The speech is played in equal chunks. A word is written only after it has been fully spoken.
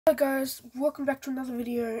Hi guys, welcome back to another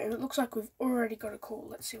video, and it looks like we've already got a call.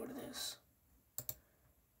 Let's see what it is.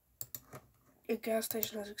 A gas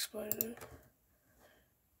station has exploded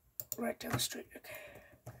right down the street. Okay,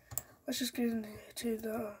 let's just get into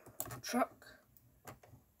the truck.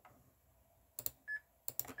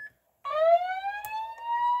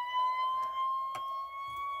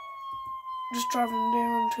 Just driving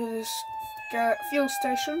down to this fuel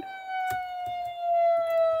station.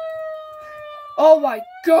 Oh my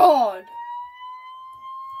god!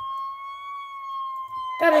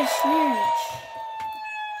 That is huge!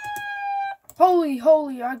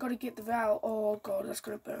 Holy, I gotta get the valve. Oh god, that's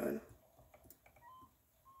gonna burn.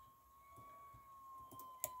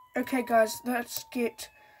 Okay guys, let's get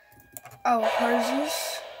our hoses.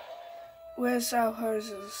 Where's our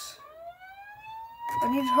hoses?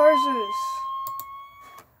 I need hoses!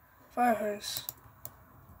 Fire hose.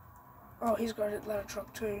 Oh, he's got a ladder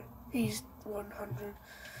truck too. He's 100.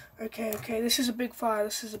 Okay, this is a big fire.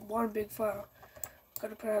 This is one big fire.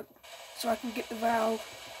 Gotta put out so I can get the valve.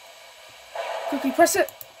 Quickly press it!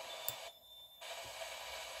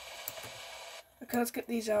 Okay, let's get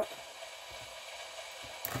these out.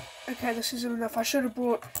 Okay, this isn't enough. I should have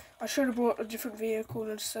brought a different vehicle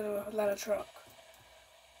instead of a ladder truck.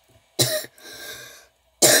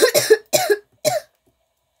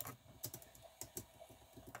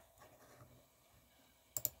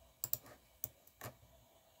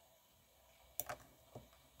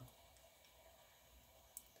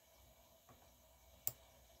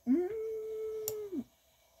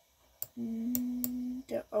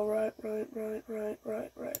 Yeah, alright,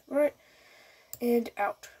 right. And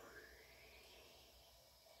out.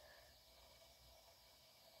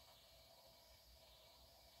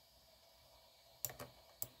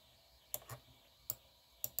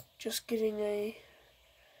 Just getting a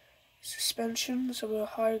suspension so we're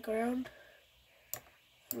higher ground.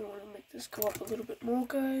 I want to make this go up a little bit more,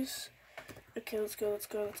 guys. Okay, let's go.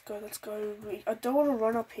 I don't want to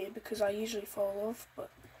run up here because I usually fall off, but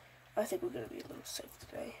I think we're going to be a little safe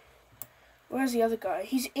today. Where's the other guy?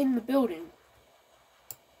 He's in the building.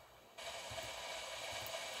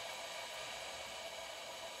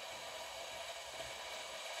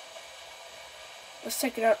 Let's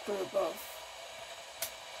take it out from above.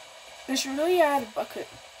 They should really add a bucket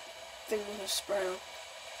thing with a sprayer.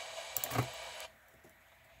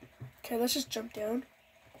 Okay, let's just jump down.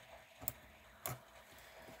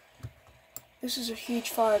 This is a huge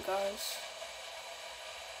fire, guys.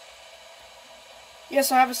 Yes,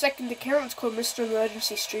 I have a second account. It's called Mr.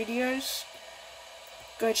 Emergency Studios.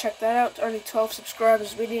 Go check that out. Only 12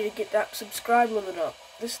 subscribers. We need to get that subscribe limit up.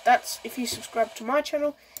 That's if you subscribe to my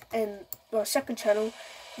channel and my second channel,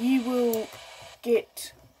 you will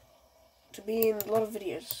get to be in a lot of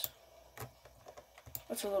videos.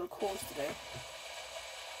 That's a lot of calls today.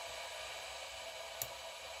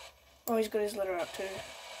 Oh, he's got his letter out too.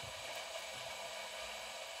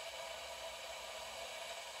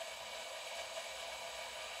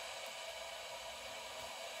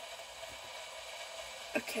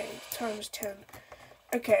 Okay, time is 10.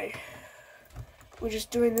 Okay, we're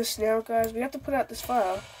just doing this now, guys. We have to put out this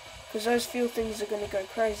fire because those fuel things are going to go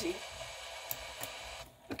crazy.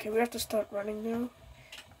 Okay, we have to start running now.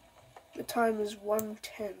 The time is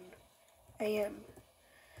 1:10 a.m.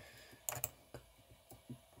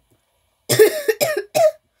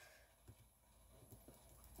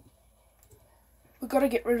 We've got to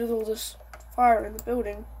get rid of all this fire in the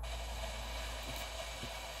building,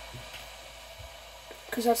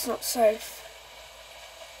 because that's not safe.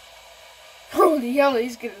 Holy hell,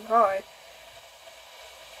 he's getting high.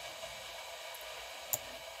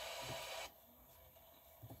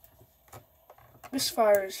 This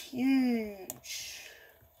fire is huge.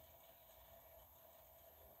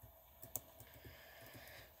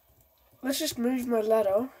 Let's just move my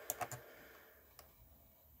ladder.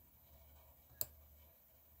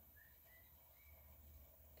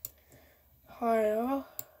 Higher.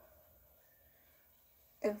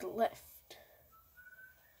 And left.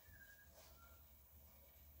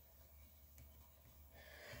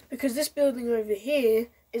 Because this building over here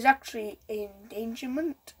is actually an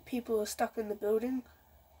endangerment. People are stuck in the building,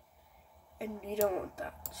 and you don't want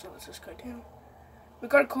that. So let's just go down. We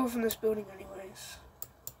got a call from this building anyways.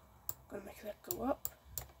 Gonna make that go up,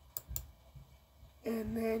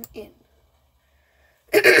 and then in.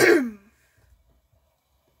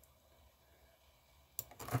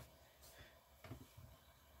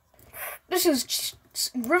 This is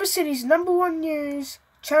River City's #1 news,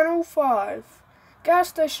 Channel 5. Gas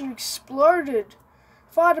station exploded.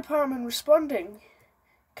 Fire department responding.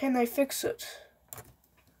 Can they fix it?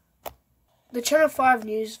 The Channel 5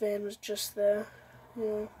 news van was just there.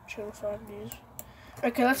 Yeah, channel 5 news.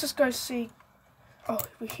 Okay, let's just go see. Oh,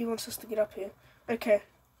 he wants us to get up here. Okay,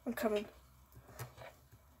 I'm coming.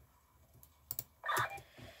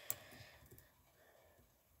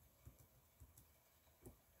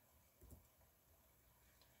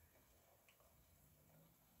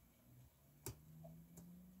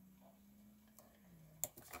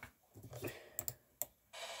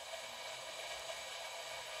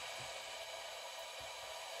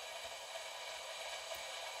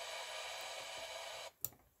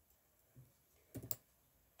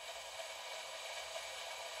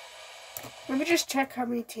 Let me just check how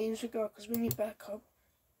many teams we got, because we need backup.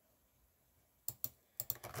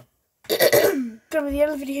 Done with the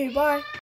end of the video, bye.